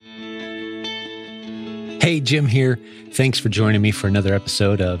Hey, Jim here. Thanks for joining me for another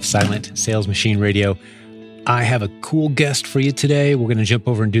episode of Silent Sales Machine Radio. I have a cool guest for you today. We're going to jump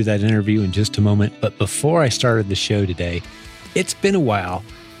over and do that interview in just a moment. But before I started the show today, it's been a while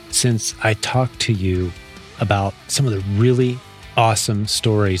since I talked to you about some of the really awesome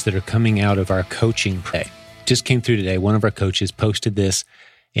stories that are coming out of our coaching day. Just came through today. One of our coaches posted this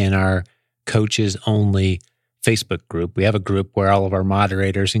in our coaches only Facebook group. We have a group where all of our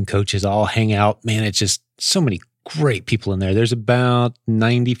moderators and coaches all hang out. Man, it's just so many great people in there. There's about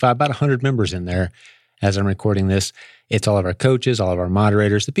 100 members in there as I'm recording this. It's all of our coaches, all of our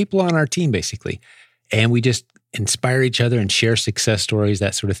moderators, the people on our team, basically. And we just inspire each other and share success stories,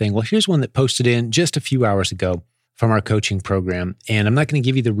 that sort of thing. Well, here's one that posted in just a few hours ago from our coaching program. And I'm not going to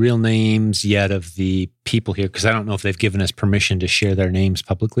give you the real names yet of the people here because I don't know if they've given us permission to share their names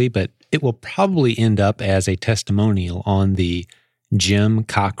publicly, but it will probably end up as a testimonial on the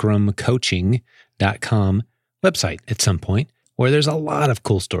jimcockramcoaching.com website at some point, where there's a lot of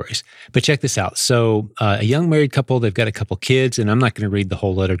cool stories. But check this out. So a young married couple, they've got a couple kids, and I'm not going to read the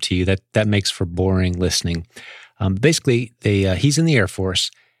whole letter to you. That makes for boring listening. Basically, he's in the Air Force,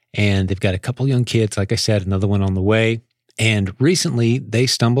 and they've got a couple young kids, like I said, another one on the way. And recently, they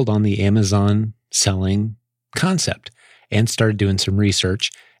stumbled on the Amazon selling concept and started doing some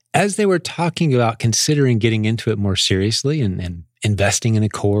research. As they were talking about considering getting into it more seriously and investing in a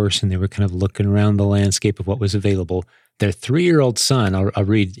course, and they were kind of looking around the landscape of what was available, their 3-year-old son, I'll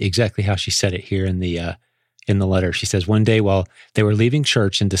read exactly how she said it here in the letter. She says, one day while they were leaving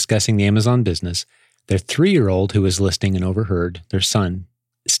church and discussing the Amazon business, their 3-year-old, who was listening and overheard, their son,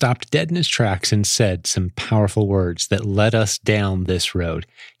 stopped dead in his tracks and said some powerful words that led us down this road.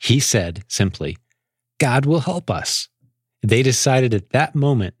 He said simply, "God will help us." They decided at that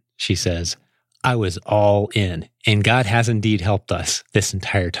moment, she says, I was all in, and God has indeed helped us this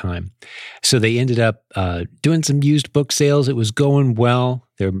entire time. So they ended up doing some used book sales. It was going well.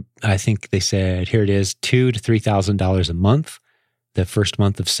 I think they said, here it is, $2,000 to $3,000 a month. The first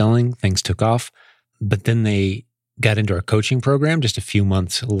month of selling, things took off. But then they got into our coaching program just a few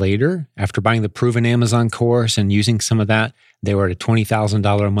months later. After buying the Proven Amazon course and using some of that, they were at a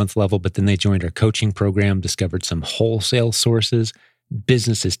 $20,000 a month level, but then they joined our coaching program, discovered some wholesale sources.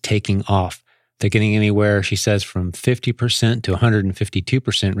 Business is taking off. They're getting anywhere, she says, from 50% to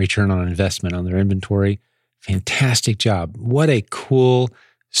 152% return on investment on their inventory. Fantastic job. What a cool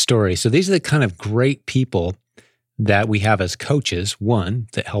story. So these are the kind of great people that we have as coaches. One,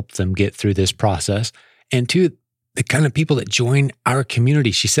 that help them get through this process. And two, the kind of people that join our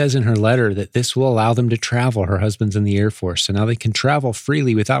community. She says in her letter that this will allow them to travel. Her husband's in the Air Force, so now they can travel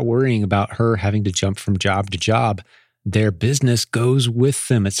freely without worrying about her having to jump from job to job. Their business goes with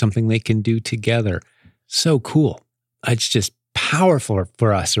them. It's something they can do together. So cool. It's just powerful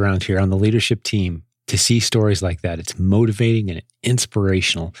for us around here on the leadership team to see stories like that. It's motivating and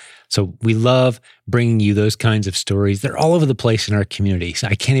inspirational. So we love bringing you those kinds of stories. They're all over the place in our community. So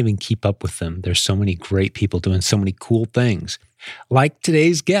I can't even keep up with them. There's so many great people doing so many cool things. Like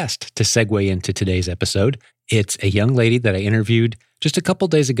today's guest, to segue into today's episode. It's a young lady that I interviewed just a couple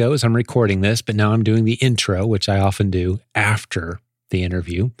days ago as I'm recording this, but now I'm doing the intro, which I often do after the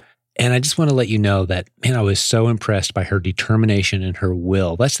interview. And I just want to let you know that, man, I was so impressed by her determination and her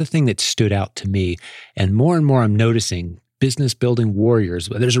will. That's the thing that stood out to me. And more I'm noticing business building warriors.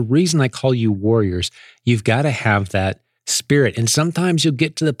 There's a reason I call you warriors. You've got to have that spirit. And sometimes you'll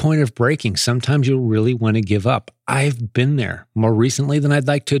get to the point of breaking. Sometimes you'll really want to give up. I've been there more recently than I'd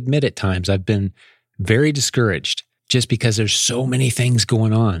like to admit at times. I've been very discouraged just because there's so many things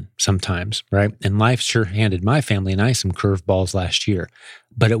going on sometimes, right? And life sure handed my family and I some curveballs last year,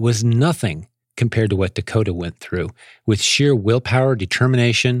 but it was nothing compared to what Dakota went through with sheer willpower,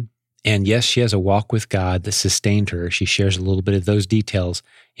 determination, and yes, she has a walk with God that sustained her. She shares a little bit of those details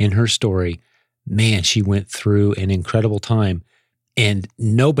in her story. Man, she went through an incredible time, and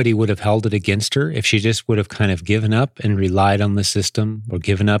nobody would have held it against her if she just would have kind of given up and relied on the system, or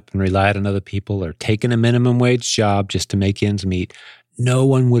given up and relied on other people, or taken a minimum wage job just to make ends meet. No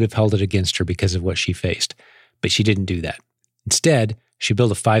one would have held it against her because of what she faced. But she didn't do that. Instead, she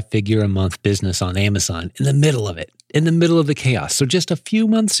built a 5-figure-a-month business on Amazon in the middle of it, in the middle of the chaos. So just a few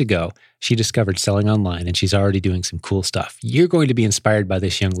months ago, she discovered selling online, and she's already doing some cool stuff. You're going to be inspired by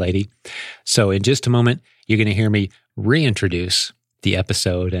this young lady. So in just a moment, you're going to hear me reintroduce the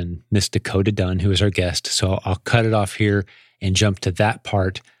episode and Miss Dakota Dunn, who is our guest. So I'll cut it off here and jump to that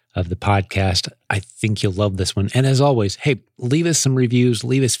part of the podcast. I think you'll love this one. And as always, hey, leave us some reviews,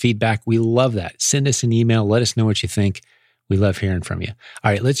 leave us feedback. We love that. Send us an email. Let us know what you think. We love hearing from you.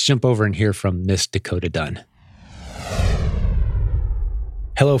 All right, let's jump over and hear from Miss Dakota Dunn.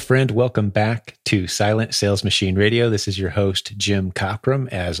 Hello, friend. Welcome back to Silent Sales Machine Radio. This is your host, Jim Cockrum,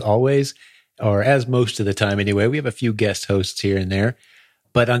 as always, or as most of the time anyway. We have a few guest hosts here and there.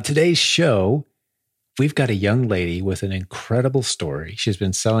 But on today's show, we've got a young lady with an incredible story. She's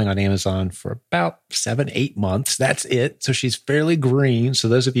been selling on Amazon for about 7-8 months. That's it. So she's fairly green. So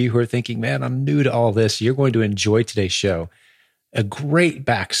those of you who are thinking, man, I'm new to all this, you're going to enjoy today's show. A great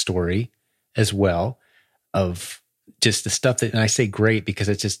backstory as well of just the stuff that, and I say great because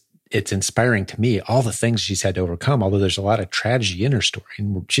it's inspiring to me, all the things she's had to overcome, although there's a lot of tragedy in her story.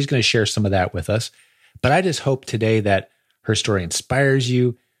 And she's going to share some of that with us. But I just hope today that her story inspires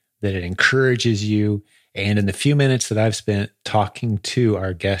you, that it encourages you. And in the few minutes that I've spent talking to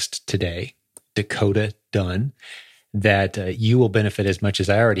our guest today, Dakota Dunn, that you will benefit as much as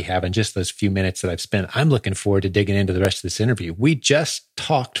I already have in just those few minutes that I've spent. I'm looking forward to digging into the rest of this interview. We just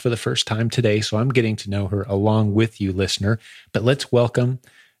talked for the first time today, so I'm getting to know her along with you, listener. But let's welcome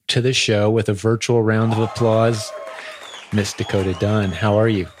to the show with a virtual round of applause, Miss Dakota Dunn. How are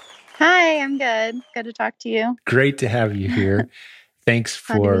you? Hi, I'm good. Good to talk to you. Great to have you here. Thanks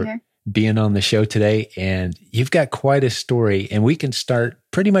for being on the show today. And you've got quite a story, and we can start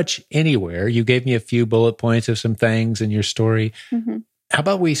pretty much anywhere. You gave me a few bullet points of some things in your story. Mm-hmm. How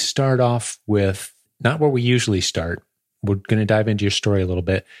about we start off with not where we usually start. We're going to dive into your story a little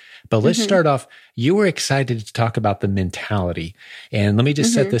bit, but let's start off. You were excited to talk about the mentality. And let me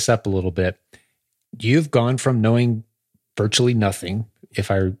just set this up a little bit. You've gone from knowing virtually nothing,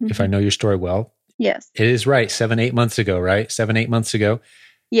 if I know your story well. Yes. It is right. 7-8 months ago, right? 7-8 months ago.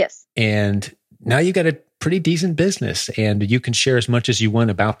 Yes. And now you got a pretty decent business, and you can share as much as you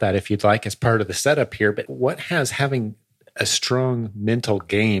want about that if you'd like as part of the setup here. But what has having a strong mental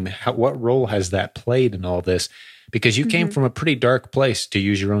game, what role has that played in all this? Because you came from a pretty dark place, to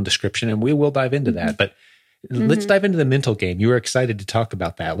use your own description, and we will dive into that. But let's dive into the mental game. You were excited to talk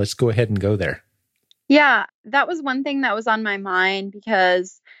about that. Let's go ahead and go there. Yeah, that was one thing that was on my mind,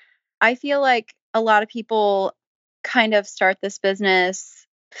 because I feel like a lot of people kind of start this business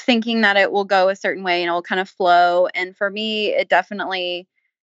thinking that it will go a certain way and it'll kind of flow. And for me, it definitely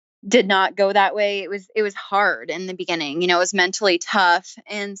did not go that way. It was hard in the beginning, it was mentally tough.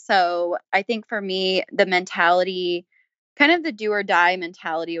 And so I think for me, the mentality, kind of the do or die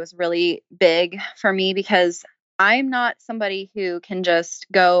mentality, was really big for me, because I'm not somebody who can just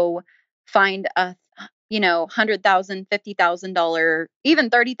go find a $100,000, $50,000, even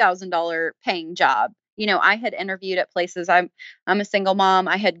 $30,000 paying job. I had interviewed at places. I'm a single mom.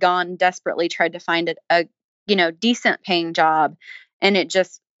 I had gone desperately tried to find a decent paying job, and it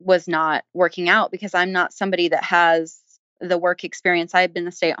just was not working out because I'm not somebody that has the work experience. I had been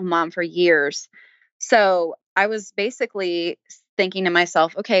a stay-at-home mom for years. So I was basically thinking to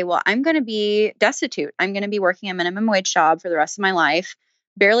myself, okay, well, I'm going to be destitute. I'm going to be working a minimum wage job for the rest of my life,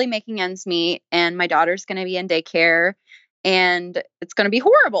 barely making ends meet, and my daughter's going to be in daycare, and it's going to be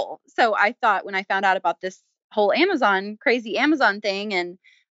horrible. So I thought, when I found out about this whole crazy Amazon thing in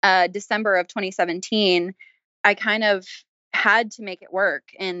December of 2017, I kind of had to make it work.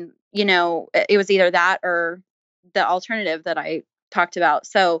 And, it was either that or the alternative that I talked about.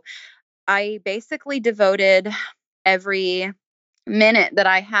 So I basically devoted every minute that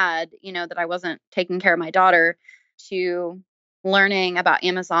I had, that I wasn't taking care of my daughter, to learning about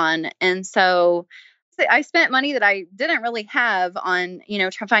Amazon. And so I spent money that I didn't really have on,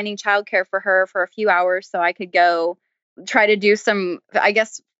 finding childcare for her for a few hours so I could go try to do some, I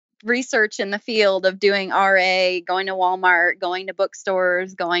guess, research in the field of doing RA, going to Walmart, going to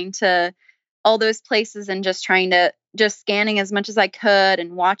bookstores, going to all those places, and just scanning as much as I could,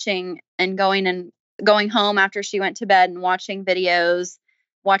 and watching and going home after she went to bed and watching videos,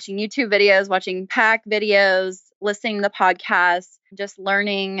 watching YouTube videos, watching PAC videos, listening to the podcasts, just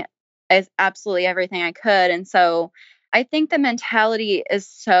learning as absolutely everything I could. And so I think the mentality is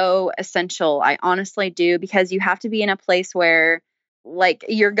so essential. I honestly do, because you have to be in a place where, like,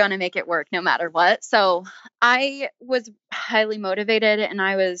 you're going to make it work no matter what. So I was highly motivated, and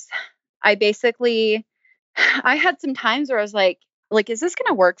I had some times where I was like, is this going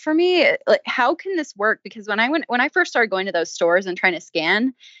to work for me? Like, how can this work? Because when I first started going to those stores and trying to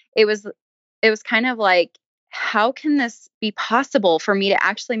scan, it was kind of like, how can this be possible for me to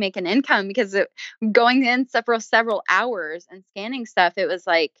actually make an income? Because going in several hours and scanning stuff, it was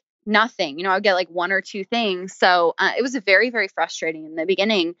like nothing. I would get like one or two things. So it was very, very frustrating in the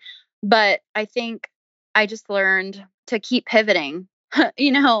beginning. But I think I just learned to keep pivoting.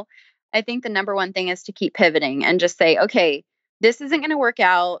 I think the number one thing is to keep pivoting and just say, okay, this isn't going to work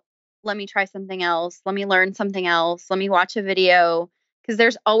out. Let me try something else. Let me learn something else. Let me watch a video. Because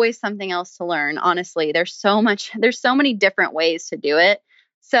there's always something else to learn. Honestly, there's so many different ways to do it.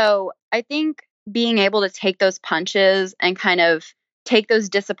 So I think being able to take those punches and kind of take those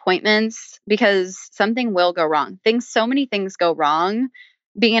disappointments, because something will go wrong. So many things go wrong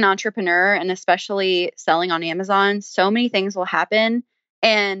being an entrepreneur, and especially selling on Amazon. So many things will happen,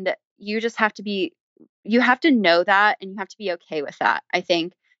 and you just have to you have to know that, and you have to be okay with that. I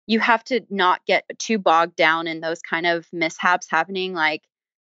think you have to not get too bogged down in those kind of mishaps happening. Like,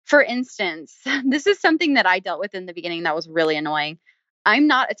 for instance, this is something that I dealt with in the beginning that was really annoying. I'm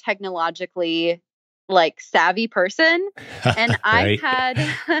not a technologically savvy person. And Right.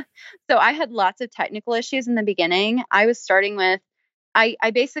 I had lots of technical issues in the beginning. I was starting with,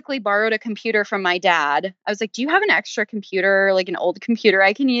 I basically borrowed a computer from my dad. I was like, do you have an extra computer, like an old computer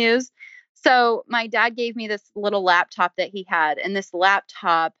I can use? So my dad gave me this little laptop that he had. And this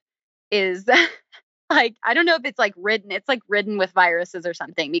laptop is I don't know if it's ridden with viruses or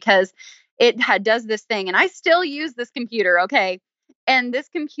something, because does this thing. And I still use this computer. Okay. And this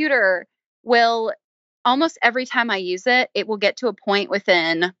computer will, almost every time I use it, it will get to a point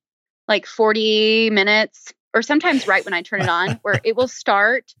within 40 minutes, or sometimes right when I turn it on, where it will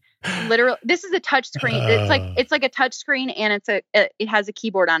start literally. This is a touch screen. It's like a touch screen, and it has a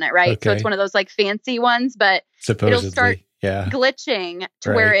keyboard on it, right? Okay. So it's one of those fancy ones, but supposedly, it'll start glitching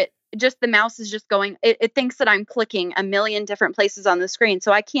to where the mouse is just going, it thinks that I'm clicking a million different places on the screen,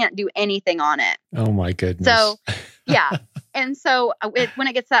 so I can't do anything on it. Oh my goodness. So, yeah. And so when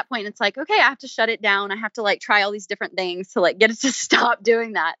it gets to that point, it's like, okay, I have to shut it down. I have to try all these different things to get it to stop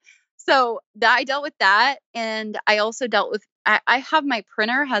doing that. So I dealt with that. And I also dealt with, I have my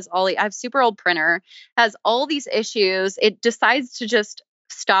printer I have super old printer, has all these issues. It decides to just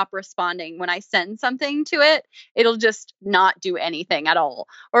stop responding when I send something to it. It'll just not do anything at all.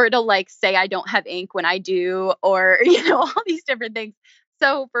 Or it'll say I don't have ink when I do, or, all these different things.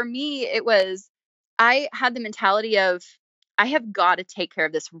 So for me, I had the mentality of, I have got to take care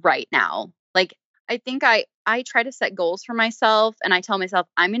of this right now. I think I try to set goals for myself, and I tell myself,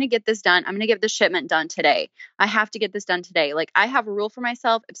 I'm going to get this done. I'm going to get this shipment done today. I have to get this done today. I have a rule for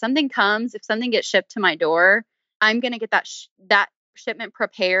myself. If something gets shipped to my door, I'm going to get that shipment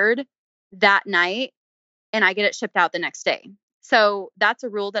prepared that night, and I get it shipped out the next day. So that's a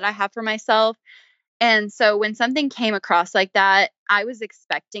rule that I have for myself. And so when something came across like that, I was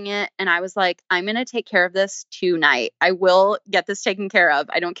expecting it, and I was like, I'm going to take care of this tonight. I will get this taken care of.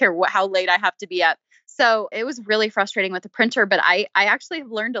 I don't care how late I have to be up. So it was really frustrating with the printer, but I actually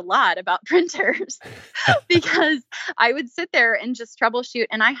have learned a lot about printers because I would sit there and just troubleshoot.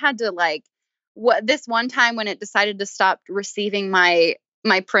 And I had to this one time when it decided to stop receiving my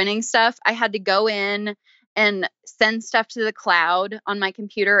printing stuff, I had to go in and send stuff to the cloud on my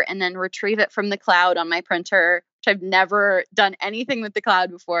computer and then retrieve it from the cloud on my printer, which I've never done anything with the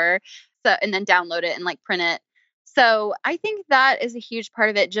cloud before. So, and then download it and print it. So I think that is a huge part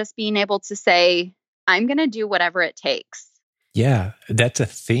of it, just being able to say, I'm going to do whatever it takes. Yeah, that's a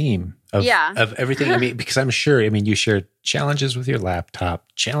theme of everything. I mean, because I'm sure, you shared challenges with your laptop,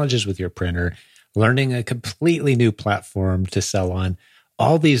 challenges with your printer, learning a completely new platform to sell on,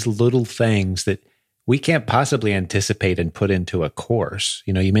 all these little things that we can't possibly anticipate and put into a course.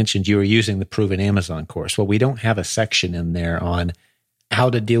 You mentioned you were using the Proven Amazon course. Well, we don't have a section in there on how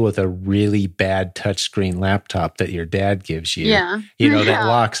to deal with a really bad touchscreen laptop that your dad gives you. Yeah. That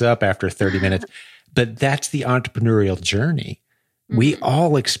locks up after 30 minutes. But that's the entrepreneurial journey. Mm-hmm. We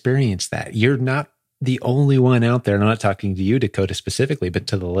all experience that. You're not the only one out there. And I'm not talking to you, Dakota, specifically, but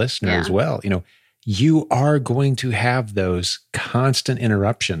to the listener as well. You are going to have those constant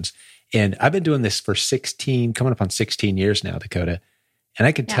interruptions. And I've been doing this for coming up on 16 years now, Dakota. And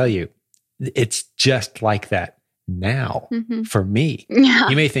I can tell you, it's just like that now for me. Yeah.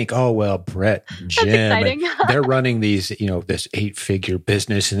 You may think, oh, well, Brett, Jim, they're running these, this 8-figure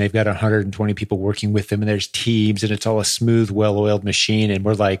business, and they've got 120 people working with them, and there's teams, and it's all a smooth, well-oiled machine. And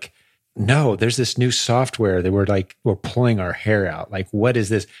we're like, no, there's this new software that we're pulling our hair out. What is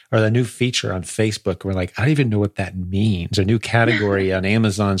this? Or the new feature on Facebook. We're like, I don't even know what that means. A new category on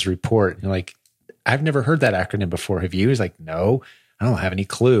Amazon's report. And you're like, I've never heard that acronym before. Have you? He's like, no, I don't have any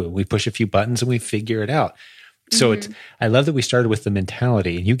clue. We push a few buttons and we figure it out. So I love that we started with the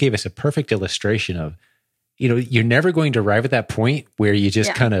mentality, and you gave us a perfect illustration of, you're never going to arrive at that point where you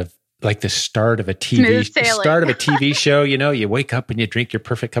just kind of like the start of a TV show. You wake up and you drink your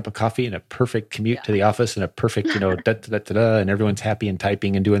perfect cup of coffee and a perfect commute to the office and a perfect, and everyone's happy and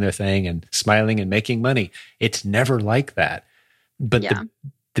typing and doing their thing and smiling and making money. It's never like that. But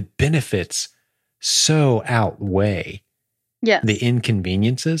the benefits so outweigh the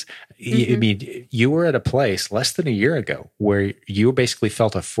inconveniences. I mean, you were at a place less than a year ago where you basically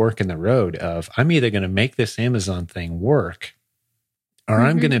felt a fork in the road of, I'm either going to make this Amazon thing work, or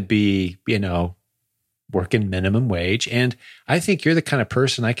I'm going to be, working minimum wage. And I think you're the kind of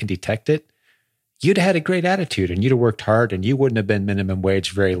person I can detect it. You'd had a great attitude and you'd have worked hard and you wouldn't have been minimum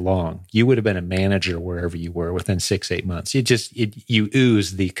wage very long. You would have been a manager wherever you were within 6-8 months. You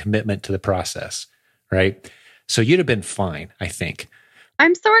ooze the commitment to the process, right? So you'd have been fine, I think.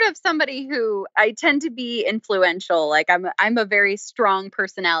 I'm sort of somebody who I tend to be influential. Like I'm a very strong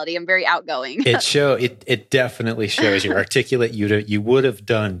personality. I'm very outgoing. It definitely shows. You're articulate. You would have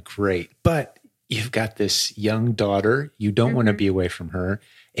done great, but you've got this young daughter. You don't want to be away from her.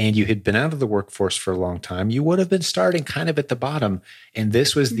 And you had been out of the workforce for a long time. You would have been starting kind of at the bottom. And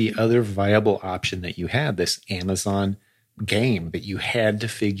this was the other viable option that you had, this Amazon game that you had to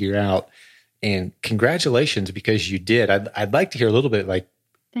figure out. And congratulations, because you did. I'd like to hear a little bit like,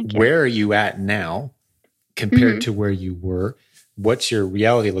 where are you at now compared to where you were? What's your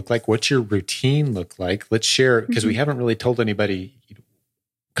reality look like? What's your routine look like? Let's share, because we haven't really told anybody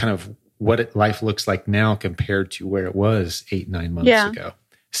kind of what life looks like now compared to where it was 8-9 months ago.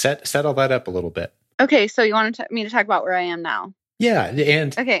 Set all that up a little bit. Okay, so you want me to talk about where I am now? Yeah,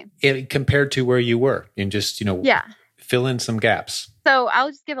 and compared to where you were, and just fill in some gaps. So I'll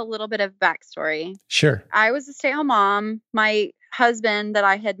just give a little bit of backstory. Sure. I was a stay-at-home mom. My husband that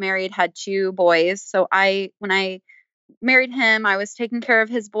I had married had 2 boys. So when I married him, I was taking care of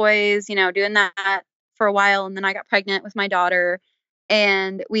his boys, doing that for a while, and then I got pregnant with my daughter,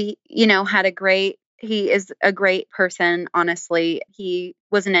 and we, he is a great person, honestly. He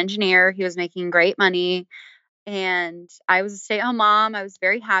was an engineer. He was making great money. And I was a stay-at-home mom. I was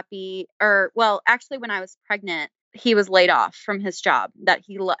very happy. Actually, when I was pregnant, he was laid off from his job that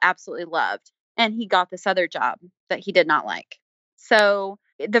he absolutely loved. And he got this other job that he did not like. So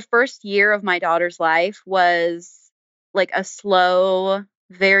the first year of my daughter's life was like a slow,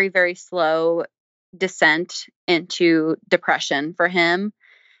 very, very slow descent into depression for him.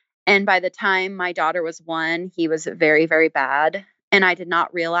 And by the time my daughter was 1, he was very, very bad. And I did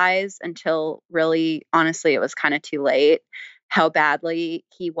not realize until really, honestly, it was kind of too late how badly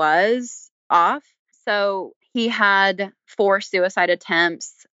he was off. So he had 4 suicide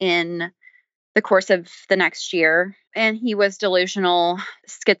attempts in the course of the next year. And he was delusional,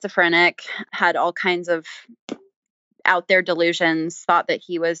 schizophrenic, had all kinds of out there delusions, thought that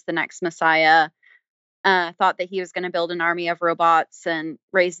he was the next Messiah. Thought that he was going to build an army of robots and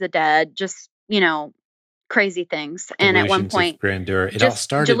raise the dead, just, crazy things. And at one point, of grandeur. It all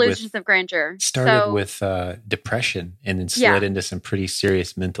started delusions of grandeur. With depression and then slid into some pretty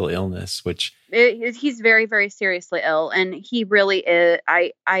serious mental illness, which he's very, very seriously ill. And he really is.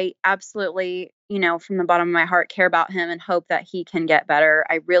 I absolutely, from the bottom of my heart, care about him and hope that he can get better.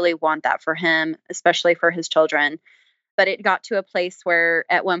 I really want that for him, especially for his children. But it got to a place where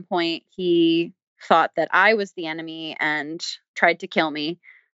at one point he thought that I was the enemy and tried to kill me.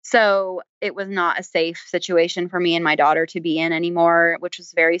 So it was not a safe situation for me and my daughter to be in anymore, which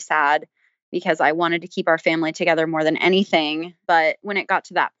was very sad because I wanted to keep our family together more than anything. But when it got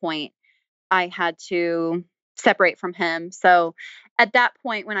to that point, I had to separate from him. So at that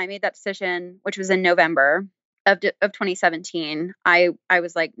point, when I made that decision, which was in November of 2017, I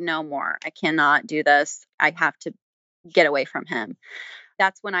was like, no more. I cannot do this. I have to get away from him.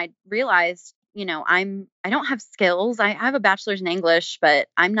 That's when I realized, I don't have skills. I have a bachelor's in English, but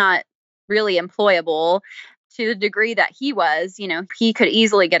I'm not really employable to the degree that he was. He could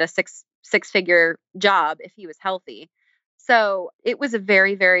easily get a six-figure job if he was healthy. So it was a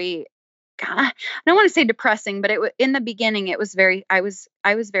very, very, I don't want to say depressing, but in the beginning, it was I was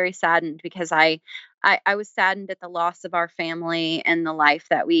very saddened because I was saddened at the loss of our family and the life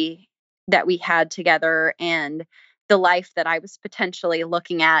that we had together, and the life that I was potentially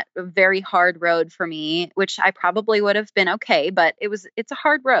looking at. A very hard road for me, which I probably would have been okay, but it's a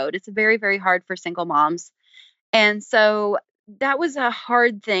hard road. It's very, very hard for single moms. And so that was a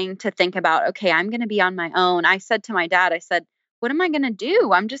hard thing to think about. Okay, I'm going to be on my own. I said to my dad, what am I going to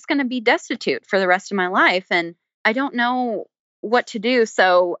do? I'm just going to be destitute for the rest of my life. And I don't know what to do.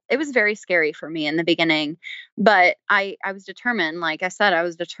 So it was very scary for me in the beginning, but I was determined. Like I said, I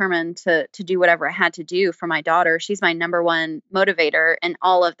was determined to do whatever I had to do for my daughter. She's my number one motivator in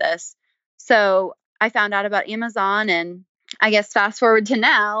all of this. So I found out about Amazon, and I guess fast forward to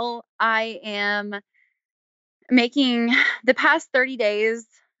now, I am making the past 30 days.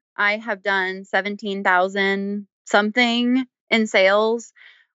 I have done 17,000 something in sales,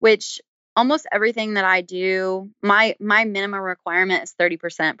 which almost everything that I do, my minimum requirement is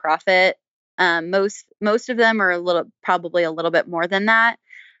 30% profit. Most of them are probably a little bit more than that.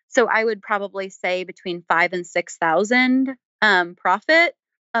 So I would probably say between 5,000 and 6,000 profit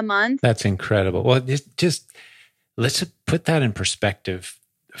a month. That's incredible. Well, just let's put that in perspective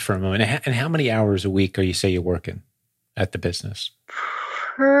for a moment. And how many hours a week are you say you're working at the business?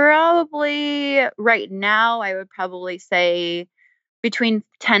 Probably right now, I would probably say between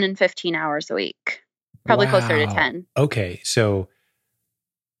 10 and 15 hours a week. Probably closer to 10. Okay. So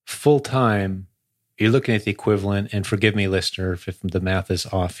full time, you're looking at the equivalent, and forgive me, listener, if the math is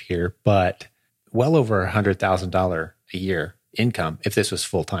off here, but well over $100,000 a year income if this was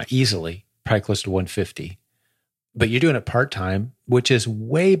full time, easily, probably close to 150. But you're doing it part time, which is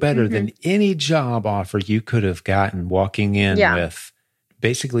way better than any job offer you could have gotten walking in with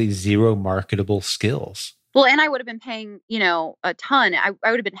basically zero marketable skills. Well, and I would have been paying, a ton. I would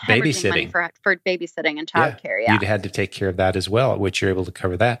have been hemorrhaging money for babysitting and childcare. Yeah. You'd had to take care of that as well, which you're able to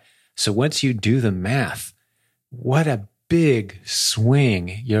cover that. So once you do the math, what a big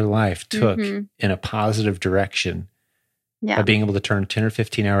swing your life took in a positive direction by being able to turn 10 or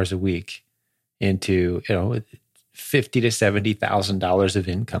 15 hours a week into, $50,000 to $70,000 of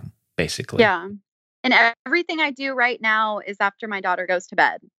income, basically. Yeah. And everything I do right now is after my daughter goes to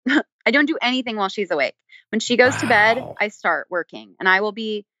bed. I don't do anything while she's awake. When she goes to bed, I start working, and I will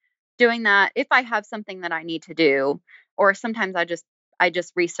be doing that if I have something that I need to do, or sometimes I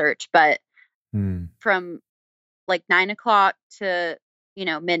just research, but from like 9 o'clock to,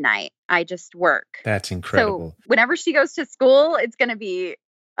 midnight, I just work. That's incredible. So whenever she goes to school, it's going to be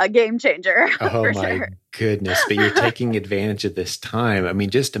a game changer. Oh my goodness. But you're taking advantage of this time. I mean,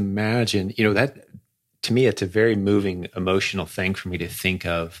 just imagine, that to me, it's a very moving, emotional thing for me to think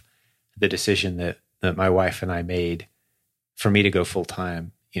of the decision that my wife and I made for me to go full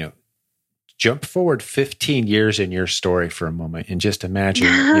time. Jump forward 15 years in your story for a moment and just imagine,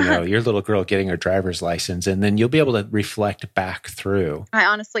 your little girl getting her driver's license, and then you'll be able to reflect back through. I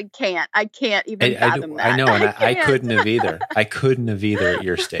honestly can't. I can't even fathom that. I know, and I couldn't have either. I couldn't have either at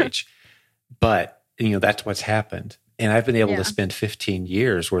your stage. But, that's what's happened. And I've been able to spend 15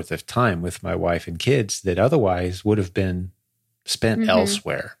 years worth of time with my wife and kids that otherwise would have been spent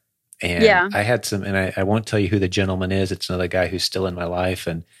elsewhere. And I had some, and I won't tell you who the gentleman is. It's another guy who's still in my life.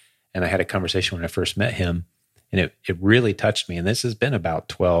 And I had a conversation when I first met him, and it really touched me. And this has been about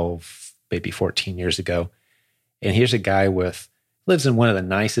 12, maybe 14 years ago. And here's a guy lives in one of the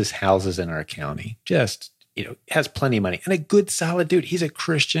nicest houses in our county, just, has plenty of money, and a good, solid dude. He's a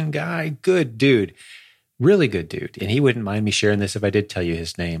Christian guy, good dude, really good dude. And he wouldn't mind me sharing this if I did tell you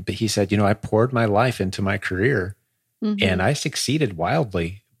his name. But he said, I poured my life into my career and I succeeded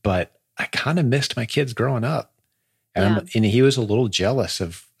wildly, but I kind of missed my kids growing up. And he was a little jealous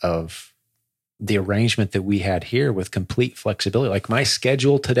of the arrangement that we had here with complete flexibility. Like my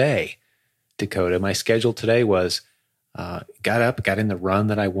schedule today, Dakota, was got up, got in the run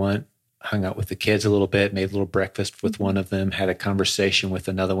that I want, hung out with the kids a little bit, made a little breakfast with one of them, had a conversation with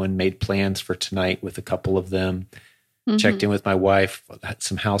another one, made plans for tonight with a couple of them, checked in with my wife, had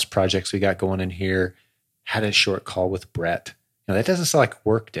some house projects we got going in here, had a short call with Brett. That doesn't sound like a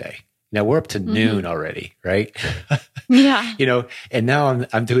work day. Now we're up to noon already, right? Yeah. And now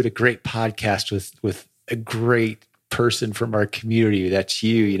I'm doing a great podcast with a great person from our community. That's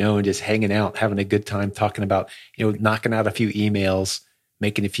you, and just hanging out, having a good time, talking about, knocking out a few emails,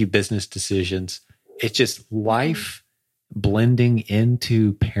 making a few business decisions. It's just life blending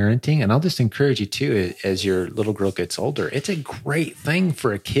into parenting. And I'll just encourage you too, as your little girl gets older, it's a great thing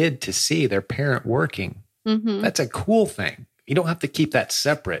for a kid to see their parent working. That's a cool thing. You don't have to keep that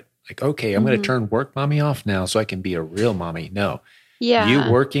separate. Like, okay, I'm going to turn work mommy off now so I can be a real mommy. No. Yeah.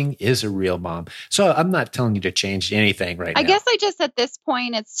 You working is a real mom. So I'm not telling you to change anything right now. I guess I just, at this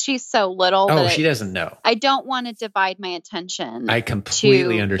point, she's so little. Oh, she doesn't know. I don't want to divide my attention. I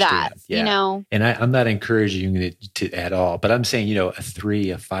completely understand. That, And I'm not encouraging it to at all, but I'm saying, a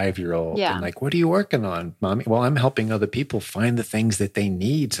 3, a 5-year-old, and like, what are you working on, mommy? Well, I'm helping other people find the things that they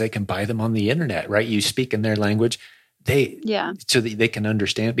need so they can buy them on the internet, right? You speak in their language. So that they can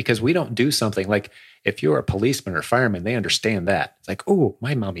understand, because we don't do something like, if you're a policeman or fireman, they understand that. It's like, oh,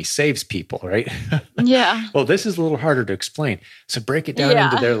 my mommy saves people, right? Yeah. Well, this is a little harder to explain. So break it down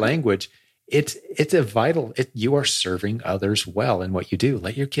into their language. It's a vital, you are serving others well in what you do.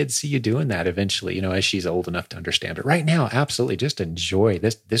 Let your kids see you doing that eventually, as she's old enough to understand. But right now, absolutely just enjoy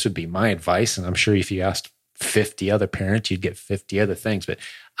this. This would be my advice. And I'm sure if you asked 50 other parents, you'd get 50 other things. But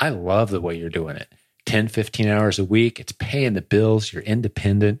I love the way you're doing it. 10, 15 hours a week. It's paying the bills. You're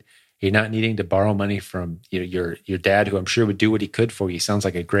independent. You're not needing to borrow money from your dad, who I'm sure would do what he could for you. He sounds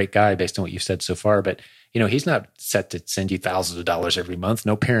like a great guy based on what you've said so far. But, he's not set to send you thousands of dollars every month.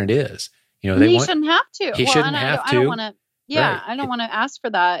 No parent is. He shouldn't have to. He shouldn't have to. I don't want to. Yeah, right. I don't want to ask for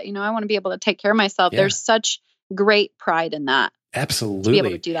that. I want to be able to take care of myself. Yeah. There's such great pride in that. Absolutely. To be able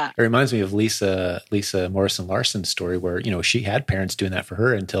to do that. It reminds me of Lisa Morrison Larson's story where, she had parents doing that for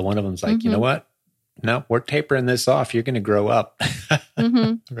her until one of them's like, you know what? No, we're tapering this off. You're going to grow up.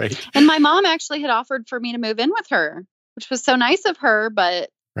 Right. And my mom actually had offered for me to move in with her, which was so nice of her, but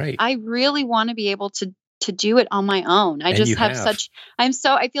right. I really want to be able to do it on my own. I just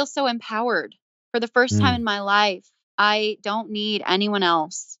I feel so empowered for the first time in my life. I don't need anyone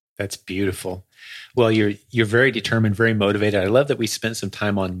else. That's beautiful. Well, you're very determined, very motivated. I love that we spent some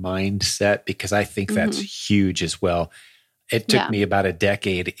time on mindset because I think that's huge as well. It took me about a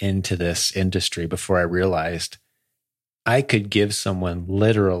decade into this industry before I realized I could give someone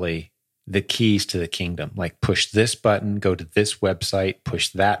literally the keys to the kingdom, like push this button, go to this website, push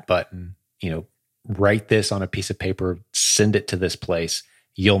that button, write this on a piece of paper, send it to this place,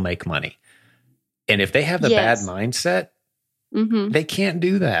 you'll make money. And if they have the bad mindset, they can't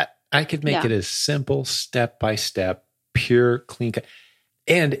do that. I could make it as simple, step by step, pure, clean cut.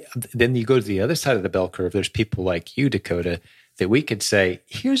 And then you go to the other side of the bell curve. There's people like you, Dakota, that we could say,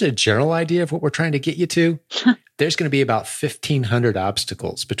 here's a general idea of what we're trying to get you to. There's going to be about 1,500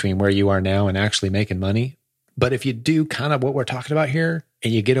 obstacles between where you are now and actually making money. But if you do kind of what we're talking about here,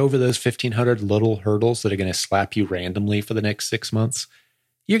 and you get over those 1,500 little hurdles that are going to slap you randomly for the next 6 months,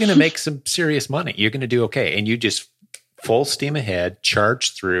 you're going to make some serious money. You're going to do okay. And you just full steam ahead,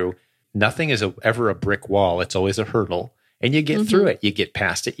 charge through. Nothing is ever a brick wall. It's always a hurdle. And you get through it. You get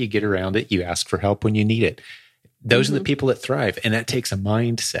past it. You get around it. You ask for help when you need it. Those are the people that thrive. And that takes a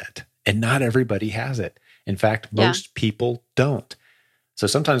mindset. And not everybody has it. In fact, most people don't. So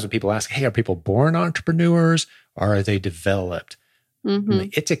sometimes when people ask, hey, are people born entrepreneurs or are they developed?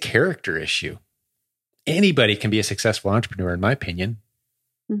 It's a character issue. Anybody can be a successful entrepreneur, in my opinion,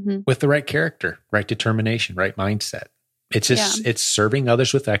 with the right character, right determination, right mindset. It's just, it's serving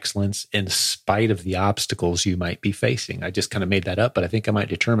others with excellence in spite of the obstacles you might be facing. I just kind of made that up, but I think I might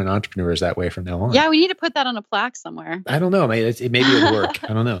determine entrepreneurs that way from now on. Yeah, we need to put that on a plaque somewhere. I don't know. Maybe it'll work.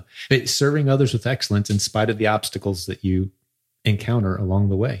 I don't know. But serving others with excellence in spite of the obstacles that you encounter along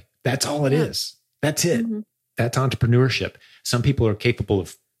the way. That's all it is. That's it. That's entrepreneurship. Some people are capable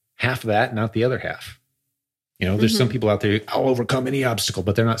of half of that, not the other half. There's some people out there, I'll overcome any obstacle,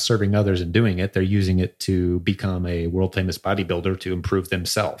 but they're not serving others and doing it. They're using it to become a world famous bodybuilder to improve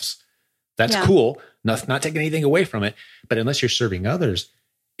themselves. That's cool. Not taking anything away from it. But unless you're serving others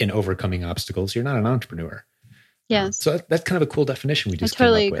in overcoming obstacles, you're not an entrepreneur. Yes. So that's kind of a cool definition we just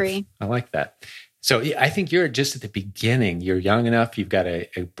totally came up agree. With. I like that. So I think you're just at the beginning. You're young enough. You've got a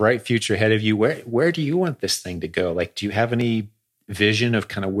bright future ahead of you. Where do you want this thing to go? Like, do you have any vision of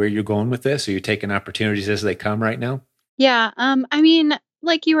kind of where you're going with this? Are you taking opportunities as they come right now? Yeah. I mean,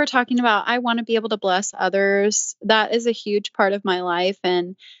 like you were talking about, I want to be able to bless others. That is a huge part of my life.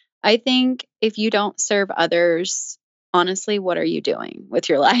 And I think if you don't serve others, honestly, what are you doing with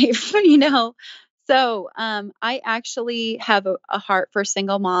your life? So I actually have a heart for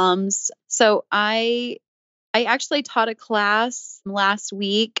single moms. So I actually taught a class last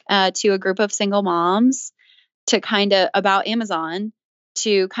week to a group of single moms to kind of about Amazon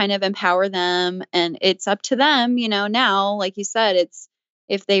to kind of empower them. And it's up to them, now, like you said, it's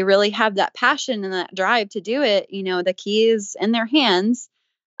if they really have that passion and that drive to do it, the key is in their hands.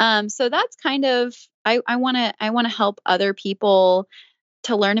 So that's kind of, I want to help other people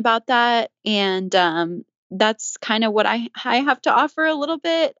to learn about that. And that's kind of what I have to offer a little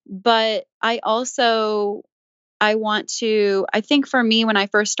bit. But I think for me, when I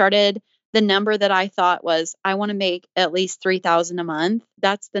first started, the number that I thought was, I want to make at least $3,000 a month.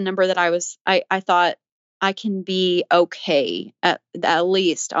 That's the number that I thought I can be okay at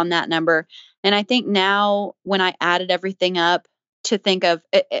least on that number. And I think now when I added everything up to think of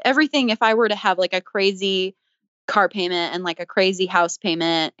everything, if I were to have like a crazy car payment and like a crazy house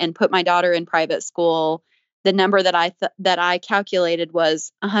payment and put my daughter in private school, the number that I calculated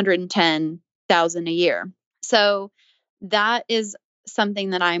was $110,000 a year. So that is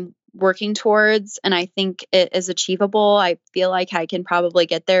something that I'm working towards, and I think it is achievable. I feel like I can probably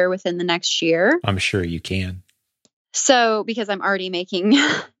get there within the next year. I'm sure you can. So, because I'm already making,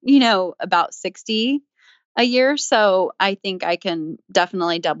 about 60 a year. So I think I can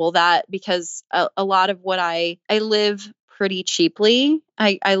definitely double that because a lot of what I live pretty cheaply.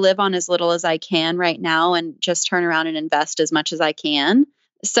 I live on as little as I can right now and just turn around and invest as much as I can.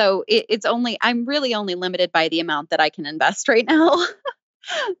 So I'm really only limited by the amount that I can invest right now.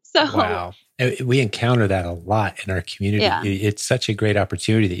 So, Wow. We encounter that a lot in our community. yeah. It's such a great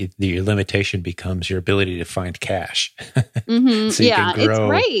opportunity that your limitation becomes your ability to find cash. So you Yeah, can it's grow,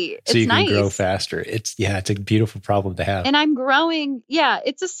 great. so It's you can grow nice. faster. It's a beautiful problem to have. And I'm growing. Yeah,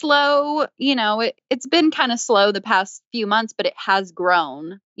 it's a slow, it's been kind of slow the past few months, but it has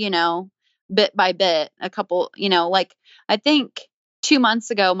grown, bit by bit. A couple, like I think 2 months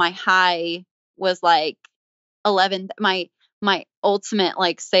ago, my high was like 11. My ultimate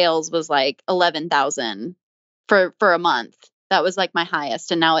like sales was like 11,000 for a month. That was like my highest,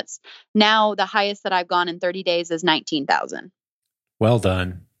 and now the highest that I've gone in 30 days is 19,000. Well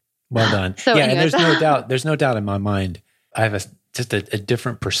done. Well done. So, Yeah. And anyways, there's no doubt in my mind. I have just a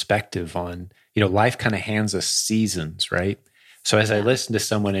different perspective on, life kind of hands us seasons, right? So as I Yeah. listen to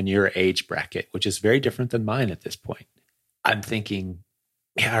someone in your age bracket, which is very different than mine at this point, I'm thinking,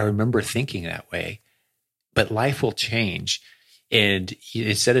 yeah, I remember thinking that way, but life will change. And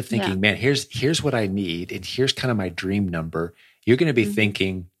instead of thinking, man, here's what I need, and here's kind of my dream number, you're going to be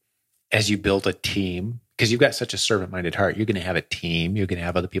thinking, as you build a team, because you've got such a servant-minded heart, you're going to have a team, you're going to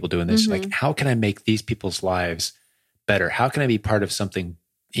have other people doing this. Like, how can I make these people's lives better? How can I be part of something,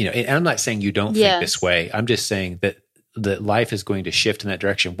 and I'm not saying you don't think this way. I'm just saying that life is going to shift in that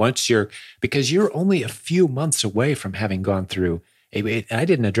direction because you're only a few months away from having gone through I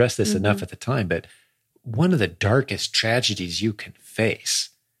didn't address this enough at the time, but one of the darkest tragedies you can face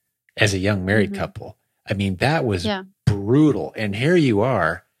as a young married couple. I mean, that was brutal. And here you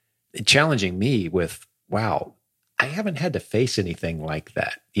are challenging me with, wow, I haven't had to face anything like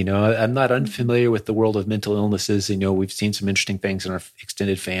that. I'm not unfamiliar with the world of mental illnesses. We've seen some interesting things in our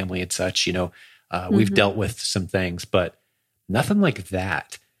extended family and such, we've dealt with some things, but nothing like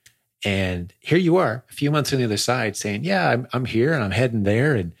that. And here you are a few months on the other side saying, yeah, I'm here and I'm heading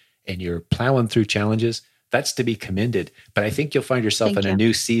there. And you're plowing through challenges. That's to be commended. But I think you'll find yourself in a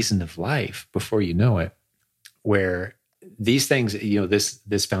new season of life before you know it, where these things,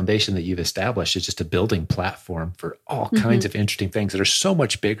 this foundation that you've established is just a building platform for all kinds of interesting things that are so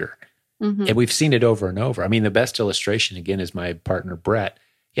much bigger. And we've seen it over and over. I mean, the best illustration, again, is my partner, Brett.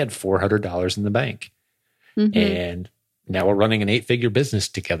 He had $400 in the bank. And now we're running an 8-figure business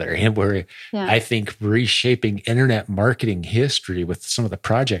together. And we're, I think, reshaping internet marketing history with some of the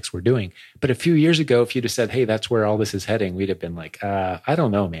projects we're doing. But a few years ago, if you'd have said, hey, that's where all this is heading, we'd have been like, I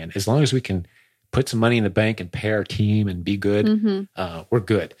don't know, man. As long as we can put some money in the bank and pay our team and be good, we're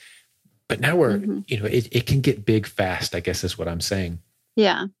good. But now we're, it can get big fast, I guess is what I'm saying.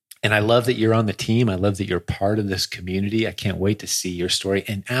 Yeah. And I love that you're on the team. I love that you're part of this community. I can't wait to see your story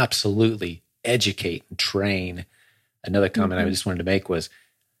and absolutely educate and train. Another comment I just wanted to make was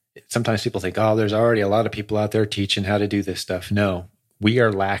sometimes people think, oh, there's already a lot of people out there teaching how to do this stuff. No, we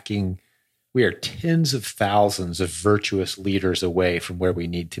are tens of thousands of virtuous leaders away from where we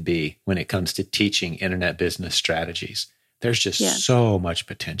need to be when it comes to teaching internet business strategies. There's just so much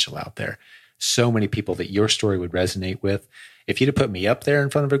potential out there. So many people that your story would resonate with. If you'd have put me up there in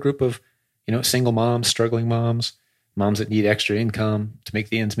front of a group of, single moms, struggling moms that need extra income to make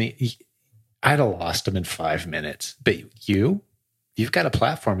the ends meet, I'd have lost them in 5 minutes. But you've got a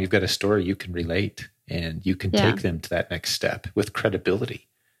platform, you've got a story you can relate, and you can take them to that next step with credibility.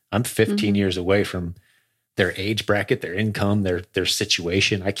 I'm 15 years away from their age bracket, their income, their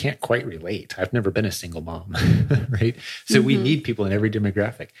situation. I can't quite relate. I've never been a single mom, right? So we need people in every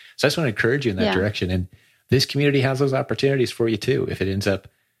demographic. So I just want to encourage you in that direction. And this community has those opportunities for you too. If it ends up,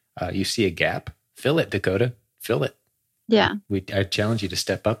 you see a gap, fill it, Dakota, fill it. Yeah. I challenge you to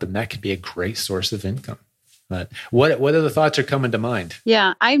step up, and that can be a great source of income. But what other thoughts are coming to mind?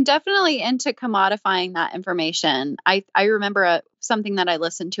 Yeah, I'm definitely into commodifying that information. I remember something that I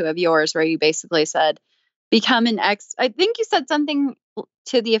listened to of yours where you basically said, I think you said something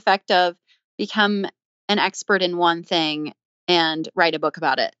to the effect of become an expert in one thing and write a book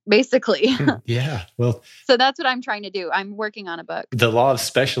about it, basically. Yeah. Well, so that's what I'm trying to do. I'm working on a book. The law of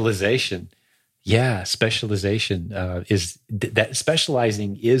specialization. Yeah, specialization is that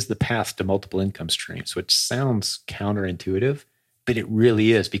specializing is the path to multiple income streams, which sounds counterintuitive, but it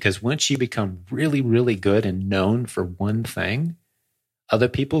really is, because once you become really, really good and known for one thing, other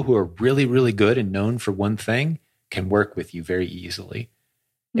people who are really, really good and known for one thing can work with you very easily.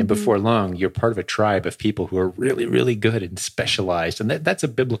 And before long, you're part of a tribe of people who are really, really good and specialized. And that's a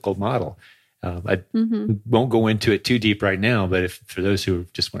biblical model. I won't go into it too deep right now, but for those who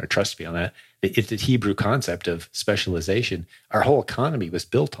just want to trust me on that, it's the Hebrew concept of specialization. Our whole economy was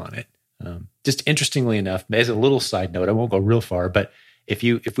built on it. Just interestingly enough, as a little side note, I won't go real far, but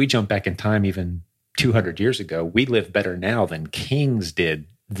if we jump back in time even 200 years ago, we live better now than kings did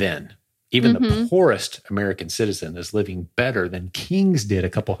then. Even the poorest American citizen is living better than kings did a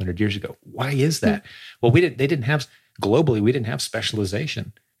couple hundred years ago. Why is that? Well, they didn't have, globally, we didn't have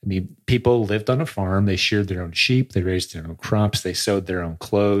specialization. I mean, people lived on a farm. They sheared their own sheep. They raised their own crops. They sewed their own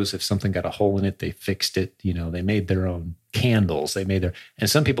clothes. If something got a hole in it, they fixed it. They made their own candles. And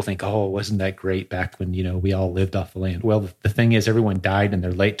some people think, oh, wasn't that great back when, we all lived off the land? Well, the thing is, everyone died in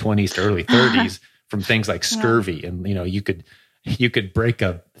their late 20s to early 30s from things like scurvy. And, you could break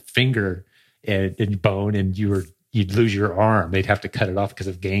a finger and bone and you'd lose your arm. They'd have to cut it off because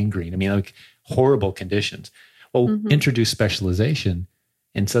of gangrene. I mean, like horrible conditions. Well, introduce specialization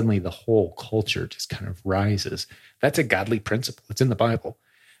and suddenly the whole culture just kind of rises. That's a godly principle. It's in the Bible.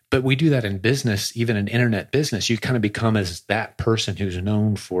 But we do that in business, even in internet business. You kind of become as that person who's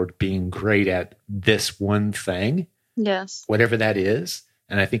known for being great at this one thing. Yes. Whatever that is.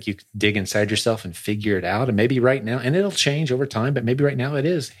 And I think you dig inside yourself and figure it out. And maybe right now, and it'll change over time, but maybe right now it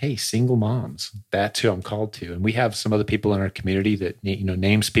is, hey, single moms. That's who I'm called to. And we have some other people in our community that,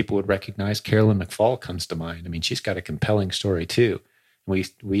 names people would recognize. Carolyn McFall comes to mind. I mean, she's got a compelling story too. We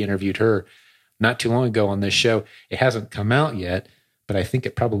interviewed her not too long ago on this show. It hasn't come out yet, but I think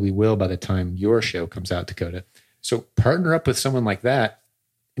it probably will by the time your show comes out, Dakota. So partner up with someone like that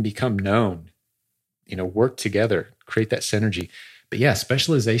and become known. Work together, create that synergy. But yeah,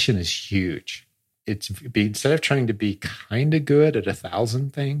 specialization is huge. Instead of trying to be kind of good at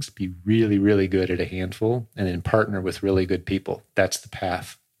 1,000 things, be really, really good at a handful, and then partner with really good people. That's the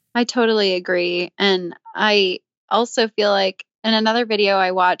path. I totally agree. And I also feel like in another video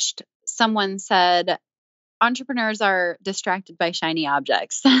I watched, someone said entrepreneurs are distracted by shiny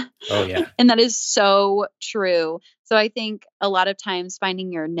objects. Oh, yeah. And that is so true. So I think a lot of times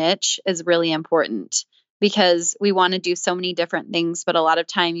finding your niche is really important, because we want to do so many different things, but a lot of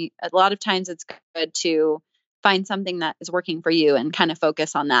times it's good to find something that is working for you and kind of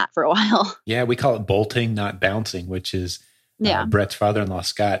focus on that for a while. Yeah, we call it bolting, not bouncing, which is Brett's father-in-law,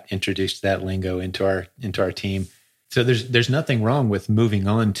 Scott, introduced that lingo into our team. So there's nothing wrong with moving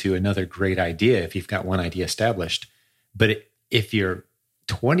on to another great idea if you've got one idea established. But if you're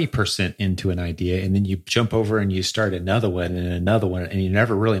 20% into an idea and then you jump over and you start another one and you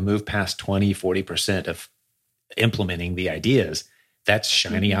never really move past 20, 40% of implementing the ideas, that's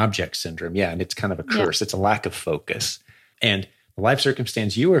shiny object syndrome. Yeah. And it's kind of a curse. Yeah. It's a lack of focus. And the life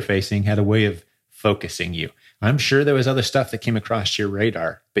circumstance you were facing had a way of focusing you. I'm sure there was other stuff that came across your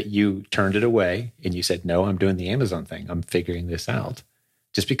radar, but you turned it away and you said, no, I'm doing the Amazon thing. I'm figuring this out.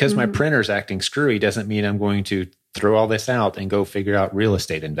 Just because my printer's acting screwy doesn't mean I'm going to throw all this out and go figure out real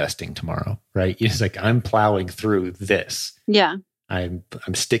estate investing tomorrow, right? It's like, I'm plowing through this. Yeah. I'm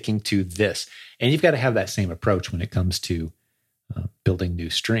sticking to this. And you've got to have that same approach when it comes to building new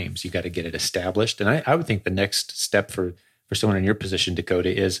streams. You've got to get it established. And I would think the next step for someone in your position,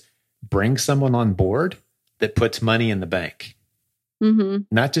 Dakota, is bring someone on board that puts money in the bank.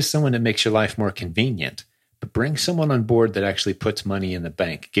 Not just someone that makes your life more convenient, but bring someone on board that actually puts money in the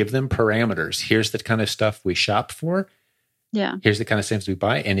bank. Give them parameters. Here's the kind of stuff we shop for. Yeah. Here's the kind of things we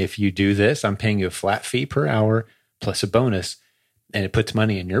buy. And if you do this, I'm paying you a flat fee per hour plus a bonus. And it puts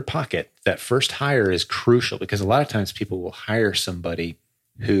money in your pocket. That first hire is crucial, because a lot of times people will hire somebody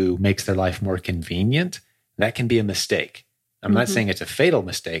who makes their life more convenient. That can be a mistake. I'm not saying it's a fatal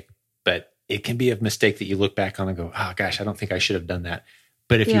mistake, but it can be a mistake that you look back on and go, oh gosh, I don't think I should have done that.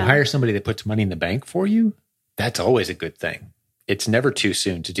 But if you hire somebody that puts money in the bank for you, that's always a good thing. It's never too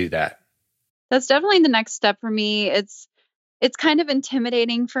soon to do that. That's definitely the next step for me. It's kind of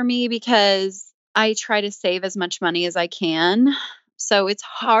intimidating for me because I try to save as much money as I can. So it's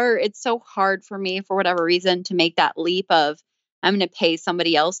hard. It's so hard for me, for whatever reason, to make that leap of I'm going to pay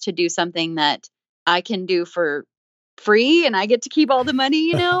somebody else to do something that I can do for free and I get to keep all the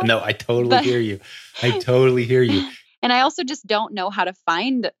money, No, I totally hear you. I totally hear you. And I also just don't know how to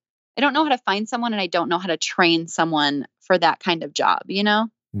find someone, and I don't know how to train someone for that kind of job,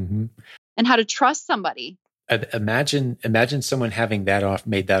 and how to trust somebody. Imagine someone having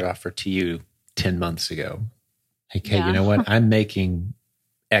made that offer to you 10 months ago. Okay, you know what? I'm making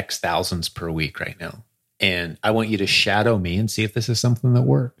X thousands per week right now. And I want you to shadow me and see if this is something that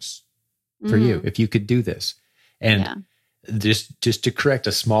works for you, if you could do this. And just to correct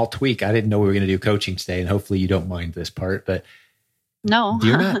a small tweak, I didn't know we were going to do coaching today, and hopefully you don't mind this part, but no,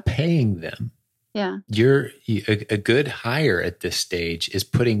 you're not paying them. Yeah. A good hire at this stage is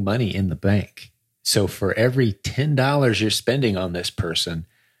putting money in the bank. So for every $10 you're spending on this person,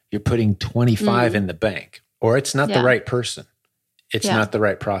 you're putting 25 in the bank, or it's not the right person. It's not the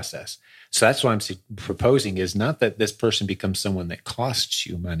right process. So that's what I'm proposing, is not that this person becomes someone that costs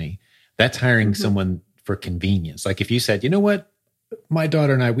you money. That's hiring someone for convenience. Like if you said, you know what, my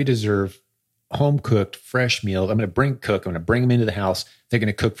daughter and I, we deserve home cooked, fresh meals. I'm going to bring them into the house. They're going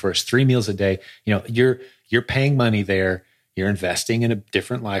to cook for us 3 meals a day. You know, you're paying money there. You're investing in a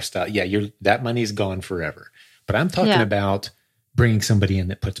different lifestyle. Yeah, that money's gone forever. But I'm talking about bringing somebody in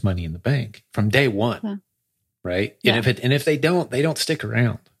that puts money in the bank from day one, right? Yeah. And if they don't stick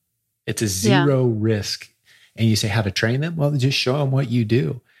around. It's a zero risk. And you say how to train them? Well, just show them what you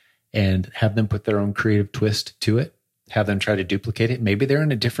do and have them put their own creative twist to it. Have them try to duplicate it. Maybe they're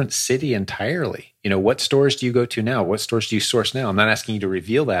in a different city entirely. You know, what stores do you go to now? What stores do you source now? I'm not asking you to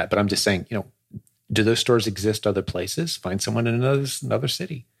reveal that, but I'm just saying, you know, do those stores exist other places? Find someone in another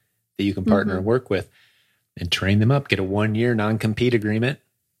city that you can partner and work with and train them up. Get a 1-year non-compete agreement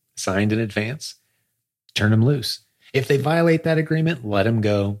signed in advance. Turn them loose. If they violate that agreement, let them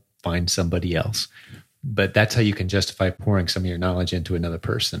go. Find somebody else. But that's how you can justify pouring some of your knowledge into another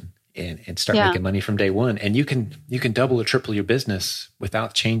person and start making money from day one. And you can double or triple your business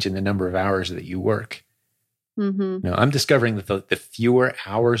without changing the number of hours that you work. You know, I'm discovering that the fewer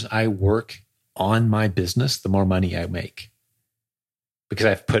hours I work on my business, the more money I make because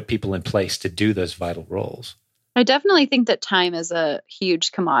I've put people in place to do those vital roles. I definitely think that time is a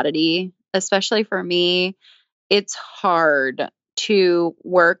huge commodity, especially for me. It's hard to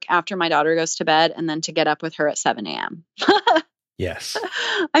work after my daughter goes to bed and then to get up with her at 7 a.m. Yes.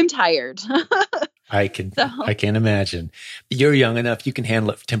 I'm tired. I can imagine. You're young enough, you can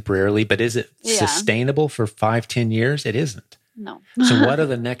handle it temporarily, but is it sustainable for 5-10 years? It isn't. No. So what are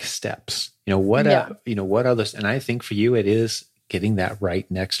the next steps? You know, what are those? And I think for you, it is getting that right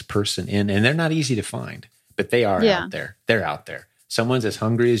next person in, and they're not easy to find, but they are out there. They're out there. Someone's as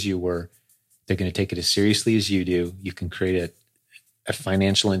hungry as you were. They're going to take it as seriously as you do. You can create a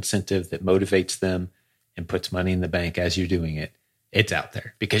financial incentive that motivates them and puts money in the bank as you're doing it. It's out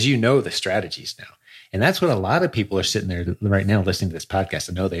there because you know the strategies now. And that's what a lot of people are sitting there right now listening to this podcast.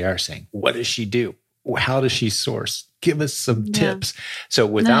 I know they are saying, what does she do? How does she source? Give us some tips. So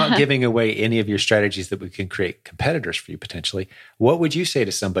without giving away any of your strategies that we can create competitors for you potentially, what would you say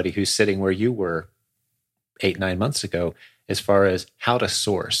to somebody who's sitting where you were 8-9 months ago as far as how to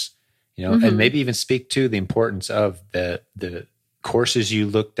source, you know, and maybe even speak to the importance of the courses you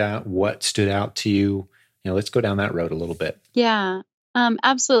looked at, what stood out to you? You know, let's go down that road a little bit. Yeah,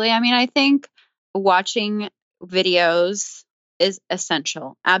 absolutely. I mean, I think watching videos is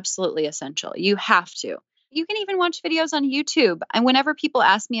essential, absolutely essential. You have to. You can even watch videos on YouTube. And whenever people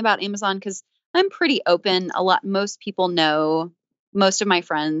ask me about Amazon, because I'm pretty open, most people know, most of my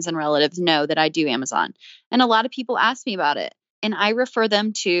friends and relatives know that I do Amazon. And a lot of people ask me about it. And I refer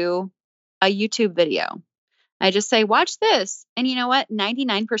them to a YouTube video. I just say, watch this. And you know what?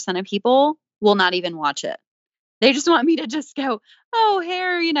 99% of people will not even watch it. They just want me to just go, oh,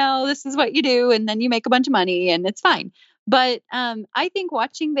 here, you know, this is what you do. And then you make a bunch of money and it's fine. But I think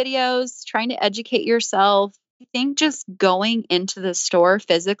watching videos, trying to educate yourself, I think just going into the store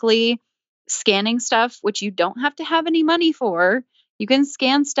physically, scanning stuff, which you don't have to have any money for, you can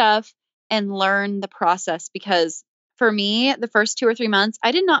scan stuff and learn the process. Because for me, the first 2 or 3 months,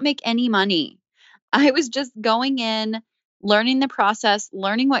 I did not make any money. I was just going in, learning the process,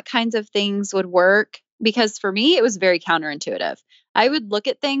 learning what kinds of things would work. Because for me, it was very counterintuitive. I would look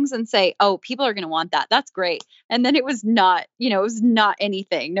at things and say, oh, people are going to want that. That's great. And then it was not, you know, it was not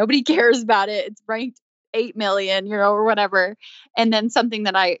anything. Nobody cares about it. It's ranked 8 million, you know, or whatever. And then something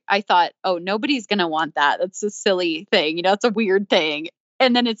that I thought, oh, nobody's going to want that. That's a silly thing. You know, it's a weird thing.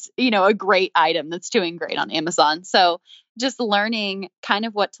 And then it's, you know, a great item that's doing great on Amazon. So just learning kind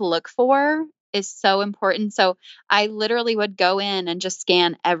of what to look for is so important. So I literally would go in and just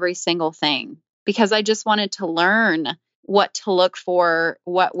scan every single thing because I just wanted to learn what to look for,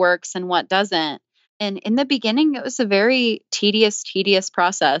 what works and what doesn't. And in the beginning, it was a very tedious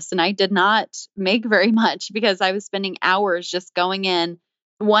process. And I did not make very much because I was spending hours just going in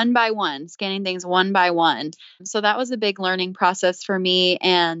one by one, scanning things one by one. So that was a big learning process for me.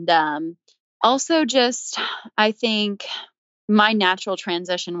 And also just, I think my natural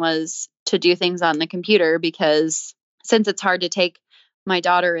transition was to do things on the computer because since it's hard to take my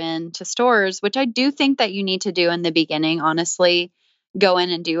daughter in to stores, which I do think that you need to do in the beginning, honestly, go in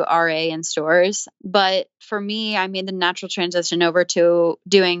and do RA in stores. But for me, I made the natural transition over to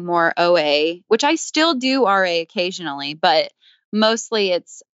doing more OA, which I still do RA occasionally, but mostly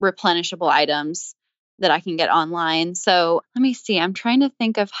it's replenishable items that I can get online. So let me see. I'm trying to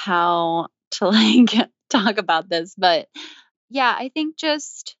think of how to talk about this, but yeah, I think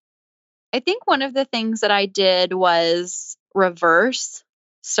one of the things that I did was reverse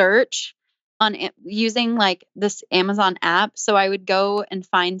search on using like this Amazon app. So I would go and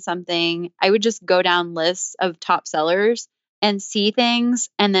find something. I would just go down lists of top sellers and see things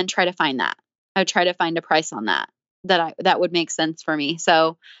and then try to find that. I would try to find a price on that would make sense for me.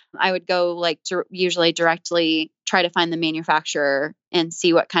 So I would go like usually directly try to find the manufacturer and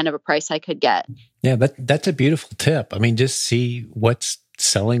see what kind of a price I could get. Yeah, that's a beautiful tip. I mean, just see what's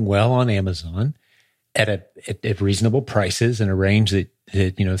selling well on Amazon at reasonable prices and a range that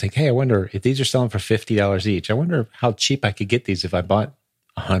think, hey, I wonder if these are selling for $50 each. I wonder how cheap I could get these if I bought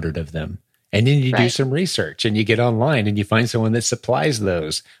 100 of them. And then you do some research and you get online and you find someone that supplies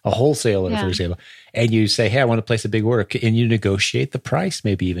those, a wholesaler, for example, and you say, hey, I want to place a big order, and you negotiate the price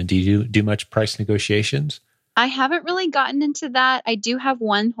maybe even. Do you do much price negotiations? I haven't really gotten into that. I do have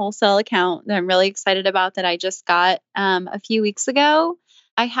one wholesale account that I'm really excited about that I just got a few weeks ago.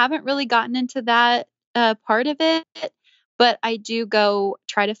 I haven't really gotten into that part of it, but I do go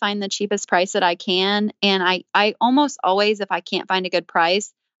try to find the cheapest price that I can. And I almost always, if I can't find a good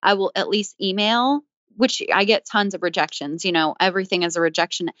price, I will at least email, which I get tons of rejections. Everything is a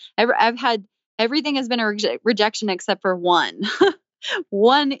rejection. Everything has been a rejection except for one.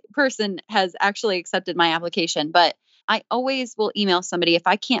 One person has actually accepted my application, but I always will email somebody if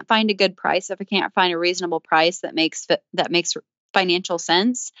I can't find a good price, if I can't find a reasonable price that makes financial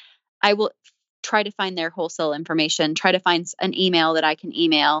sense. I will try to find their wholesale information, try to find an email that I can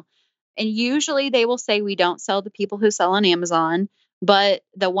email. And usually they will say, we don't sell to people who sell on Amazon. But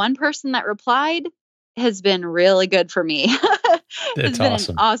the one person that replied has been really good for me. It's been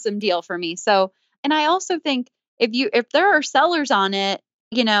awesome. An awesome deal for me. So, and I also think if there are sellers on it,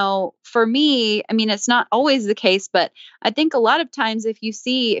 for me, I mean, it's not always the case, but I think a lot of times if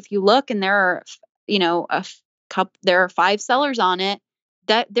you look and there are, there are 5 sellers on it,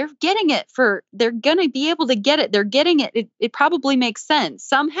 that they're getting it they're going to be able to get it. They're getting it. It probably makes sense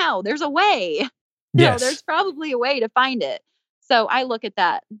somehow. There's a way. Yes. There's probably a way to find it. So I look at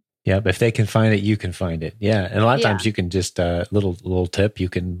that. Yeah, but if they can find it, you can find it. Yeah, and a lot of times you can just little tip. You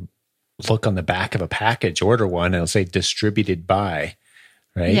can look on the back of a package, order one, and it'll say distributed by,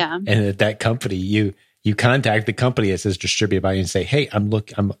 right? Yeah. And at that company, you contact the company that says distributed by and say, hey, I'm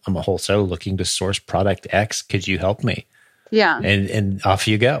a wholesaler looking to source product X. Could you help me? Yeah. And off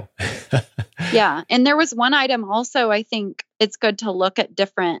you go. Yeah. And there was one item also, I think it's good to look at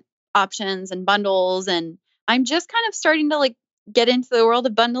different options and bundles. And I'm just kind of starting to get into the world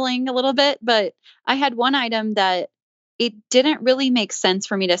of bundling a little bit, but I had one item that it didn't really make sense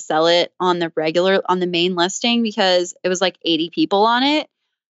for me to sell it on the main listing because it was 80 people on it.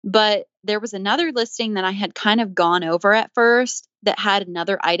 But there was another listing that I had kind of gone over at first that had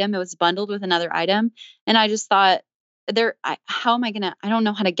another item. It was bundled with another item. And I just thought, how am I going to, I don't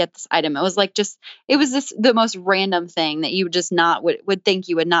know how to get this item. It was the most random thing that you just would think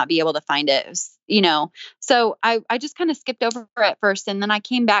you would not be able to find it. It was, so I just kind of skipped over at first. And then I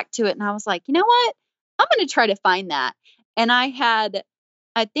came back to it and I was like, you know what? I'm going to try to find that. And I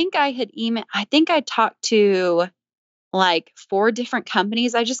think I talked to 4 different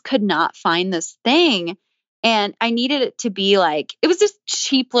companies. I just could not find this thing. And I needed it to be it was this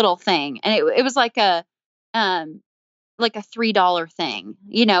cheap little thing. And it was like a $3 thing,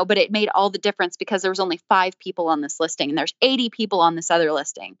 but it made all the difference because there was only 5 people on this listing and there's 80 people on this other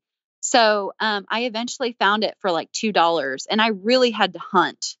listing. So I eventually found it for $2 and I really had to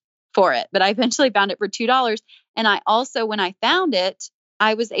hunt for it, but I eventually found it for $2. And I also, when I found it,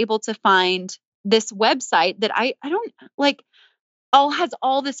 I was able to find this website that I don't has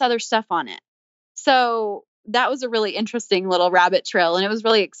all this other stuff on it. So that was a really interesting little rabbit trail. And it was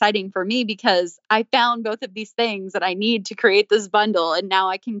really exciting for me because I found both of these things that I need to create this bundle. And now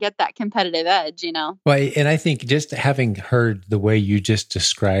I can get that competitive edge, Well, and I think just having heard the way you just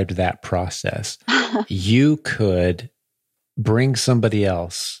described that process, you could bring somebody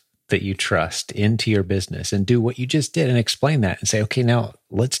else that you trust into your business and do what you just did and explain that and say, okay, now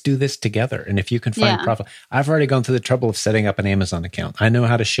let's do this together. And if you can find profit, I've already gone through the trouble of setting up an Amazon account. I know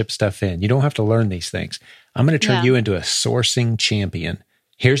how to ship stuff in. You don't have to learn these things. I'm going to turn you into a sourcing champion.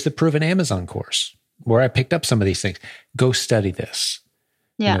 Here's the Proven Amazon course where I picked up some of these things. Go study this.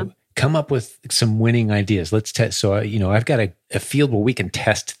 Yeah. Come up with some winning ideas. Let's test. So, I've got a field where we can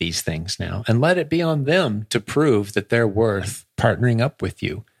test these things now and let it be on them to prove that they're worth partnering up with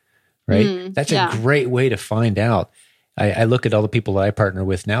you. Right? That's a great way to find out. I look at all the people that I partner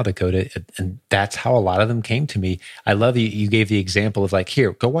with now, Dakota, and that's how a lot of them came to me. I love you gave the example of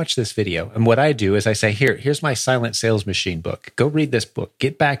here, go watch this video. And what I do is I say, here's my Silent Sales Machine book. Go read this book.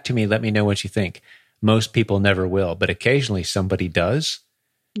 Get back to me. Let me know what you think. Most people never will, but occasionally somebody does.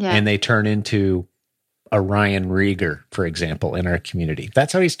 Yeah. And they turn into a Ryan Rieger, for example, in our community.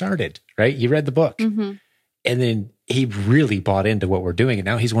 That's how he started, right? You read the book. Mm-hmm. And then he really bought into what we're doing. And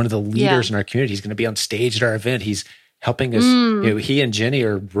now he's one of the leaders in our community. He's going to be on stage at our event. He's helping us. You know, he and Jenny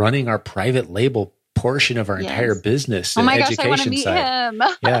are running our private label portion of our entire business. Oh my gosh, education I want to meet him.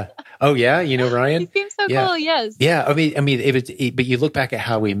 Yeah. Oh yeah. You know, Ryan? He seems so cool. Yes. Yeah. I mean, but you look back at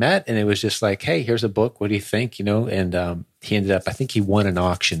how we met and it was just like, hey, here's a book. What do you think? You know? And, he ended up, I think he won an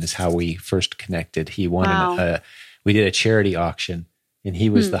auction is how we first connected. He won we did a charity auction and he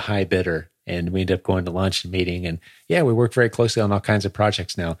was the high bidder. And we ended up going to lunch and meeting. And we work very closely on all kinds of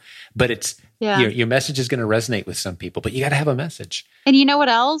projects now. But it's your message is going to resonate with some people, but you got to have a message. And you know what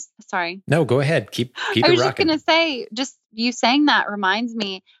else? Sorry. No, go ahead. Keep it rocking. I was just going to say, just you saying that reminds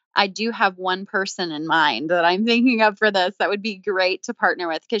me, I do have one person in mind that I'm thinking of for this that would be great to partner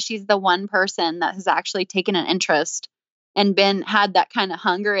with, because she's the one person that has actually taken an interest and had that kind of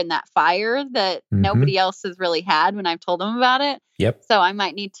hunger and that fire that nobody else has really had when I've told them about it. Yep. So I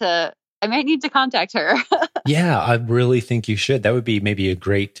might need to contact her. Yeah, I really think you should. That would be maybe a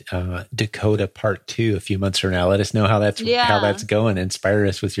great Dakota part 2 a few months from now. Let us know how that's going. Inspire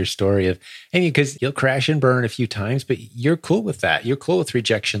us with your story of, because you'll crash and burn a few times, but you're cool with that. You're cool with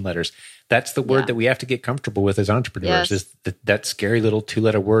rejection letters. That's the word that we have to get comfortable with as entrepreneurs, is that scary little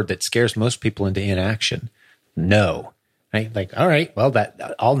 2-letter word that scares most people into inaction. No. Right? Like, all right, well,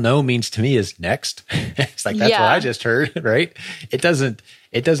 that all no means to me is next. It's like, that's what I just heard, right? It doesn't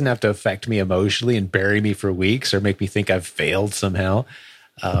have to affect me emotionally and bury me for weeks or make me think I've failed somehow.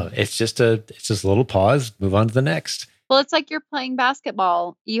 It's just a little pause, move on to the next. Well, it's like you're playing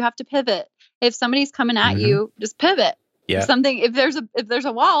basketball. You have to pivot. If somebody's coming at you, just pivot. Yeah. If there's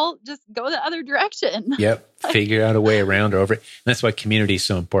a wall, just go the other direction. Yep. Figure out a way around or over it. And that's why community is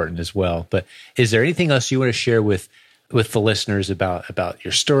so important as well. But is there anything else you want to share with the listeners about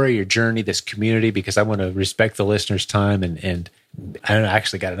your story, your journey, this community? Because I want to respect the listeners' time and I don't know, I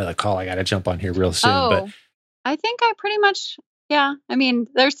actually got another call. I got to jump on here real soon. But I think I pretty much, I mean,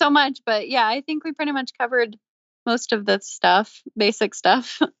 there's so much, but I think we pretty much covered most of the stuff, basic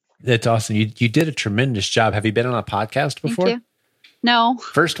stuff. That's awesome. You did a tremendous job. Have you been on a podcast before? Thank you. No.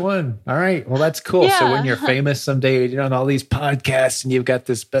 First one. All right. Well, that's cool. Yeah. So when you're famous someday, you're on all these podcasts and you've got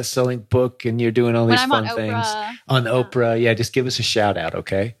this best-selling book and you're doing all these fun things on Oprah. Just give us a shout out,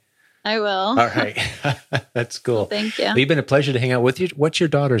 okay? I will. All right. That's cool. Well, thank you. Well, you've been a pleasure to hang out with you. What's your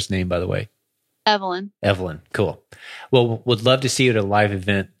daughter's name, by the way? Evelyn. Cool. Well, would love to see you at a live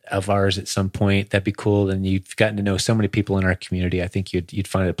event of ours at some point. That'd be cool. And you've gotten to know so many people in our community. I think you'd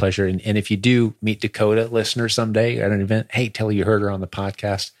find it a pleasure. And if you do meet Dakota listener someday at an event, hey, tell her you heard her on the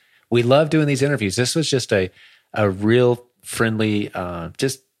podcast. We love doing these interviews. This was just a real friendly,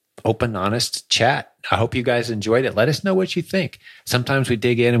 just open, honest chat. I hope you guys enjoyed it. Let us know what you think. Sometimes we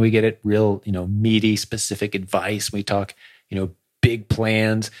dig in and we get it real, meaty, specific advice. We talk, big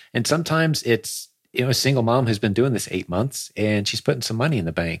plans. And sometimes it's, a single mom who's been doing this 8 months and she's putting some money in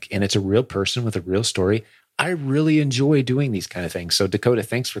the bank and it's a real person with a real story. I really enjoy doing these kind of things. So Dakota,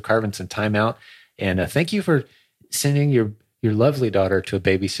 thanks for carving some time out. And thank you for sending your lovely daughter to a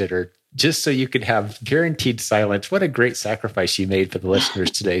babysitter just so you could have guaranteed silence. What a great sacrifice you made for the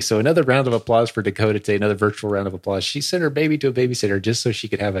listeners today. So another round of applause for Dakota today, another virtual round of applause. She sent her baby to a babysitter just so she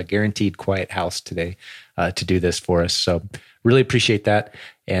could have a guaranteed quiet house today to do this for us. So really appreciate that.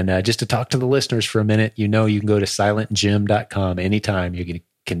 And just to talk to the listeners for a minute, you can go to silentjim.com anytime. You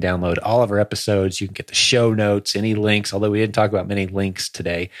can download all of our episodes. You can get the show notes, any links, although we didn't talk about many links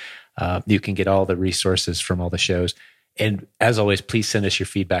today. You can get all the resources from all the shows. And as always, please send us your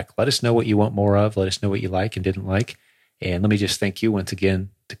feedback. Let us know what you want more of. Let us know what you like and didn't like. And let me just thank you once again,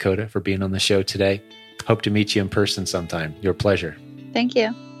 Dakota, for being on the show today. Hope to meet you in person sometime. Your pleasure. Thank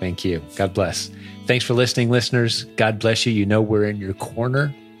you. Thank you. God bless. Thanks for listening, listeners. God bless you. We're in your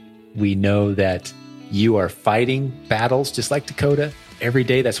corner. We know that you are fighting battles just like Dakota every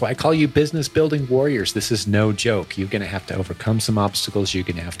day. That's why I call you business building warriors. This is no joke. You're going to have to overcome some obstacles. You're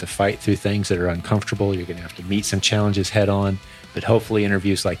going to have to fight through things that are uncomfortable. You're going to have to meet some challenges head on. But hopefully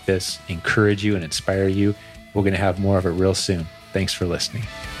interviews like this encourage you and inspire you. We're going to have more of it real soon. Thanks for listening.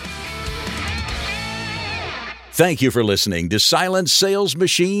 Thank you for listening to Silent Sales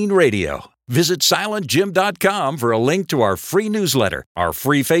Machine Radio. Visit silentjim.com for a link to our free newsletter, our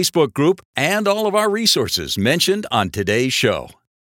free Facebook group, and all of our resources mentioned on today's show.